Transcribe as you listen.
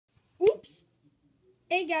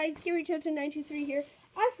Hey guys, Yugioh923 here.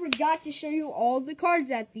 I forgot to show you all the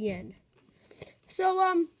cards at the end. So,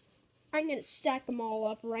 I'm going to stack them all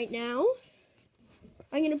up right now.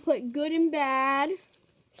 I'm going to put good and bad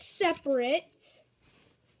separate.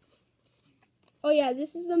 Oh yeah,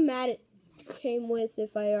 this is the mat it came with,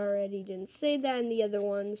 if I already didn't say that in the other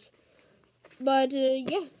ones. But,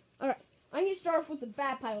 yeah. Alright, I'm going to start off with the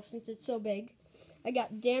bad pile since it's so big. I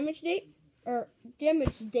got Damage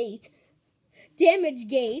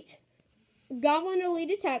Gate, Goblin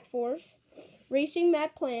Elite Attack Force, Racing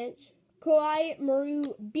Mad Plant, Koi Maru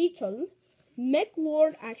Beetle, Mech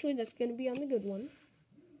Lord, actually that's going to be on the good one,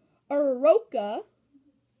 Aroka,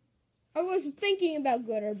 I was thinking about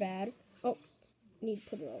good or bad, oh, need to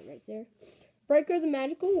put it all right there, Breaker the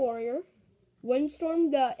Magical Warrior,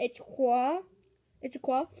 Windstorm the Ichqua,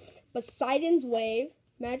 Poseidon's Wave,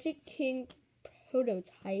 Magic King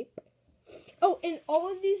Prototype. Oh, and all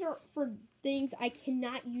of these are for things I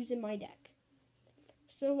cannot use in my deck.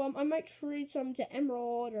 So, I might trade some to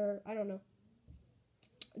Emerald, or, I don't know.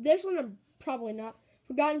 This one, I'm probably not.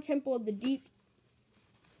 Forgotten Temple of the Deep.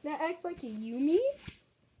 That acts like a Yumi,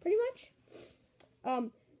 pretty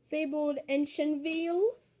much. Fabled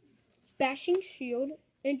Enchanville, Bashing Shield,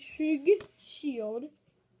 Intrigue Shield,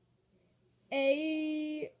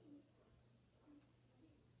 Iron,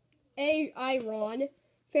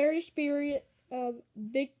 Fairy Spirit of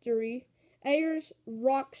Victory, Ayer's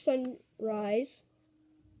Rock Sunrise,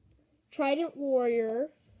 Trident Warrior,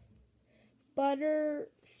 Butter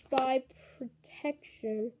Spy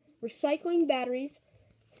Protection, Recycling Batteries,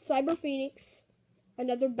 Cyber Phoenix,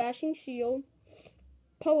 another Bashing Shield,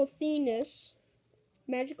 Polyphemus,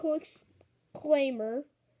 Magical Exclaimer,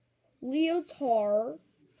 Leotard.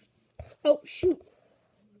 Oh, shoot.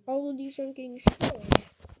 All of these are getting stolen.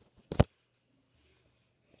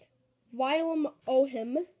 Vilum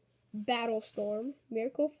Ohim, Battlestorm,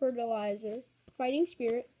 Miracle Fertilizer, Fighting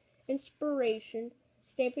Spirit, Inspiration,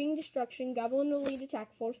 Stamping Destruction, Goblin Elite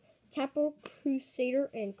Attack Force, Capital Crusader,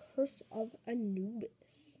 and Curse of Anubis.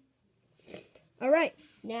 Alright,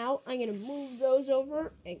 now I'm going to move those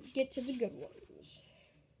over and get to the good ones.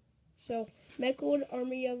 So, Mechlord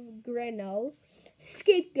Army of Grenell,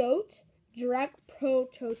 Scapegoat, Drac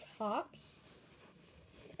Prototypes,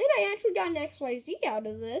 and I actually got an XYZ out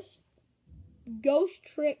of this. Ghost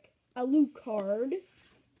Trick Alucard,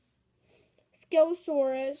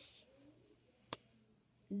 Skelesaurus,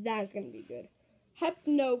 that's going to be good,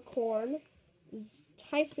 Hypnocorn,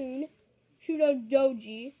 Typhoon, Shudo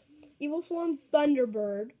Doji, Evil Swarm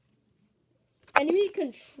Thunderbird, Enemy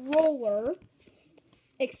Controller,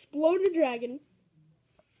 Exploder Dragon,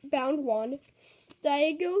 Bound Wand,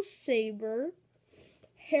 Stego Saber,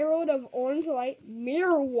 Herald of Orange Light,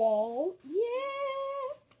 Mirror Wall, yeah!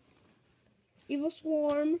 Evil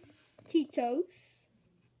Swarm, Ketos,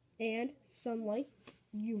 and Sunlight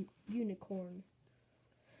Unicorn.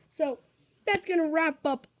 So, that's going to wrap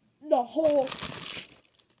up the whole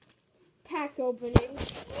pack opening.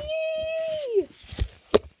 Yee!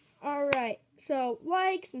 Alright, so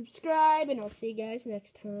like, subscribe, and I'll see you guys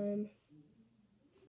next time.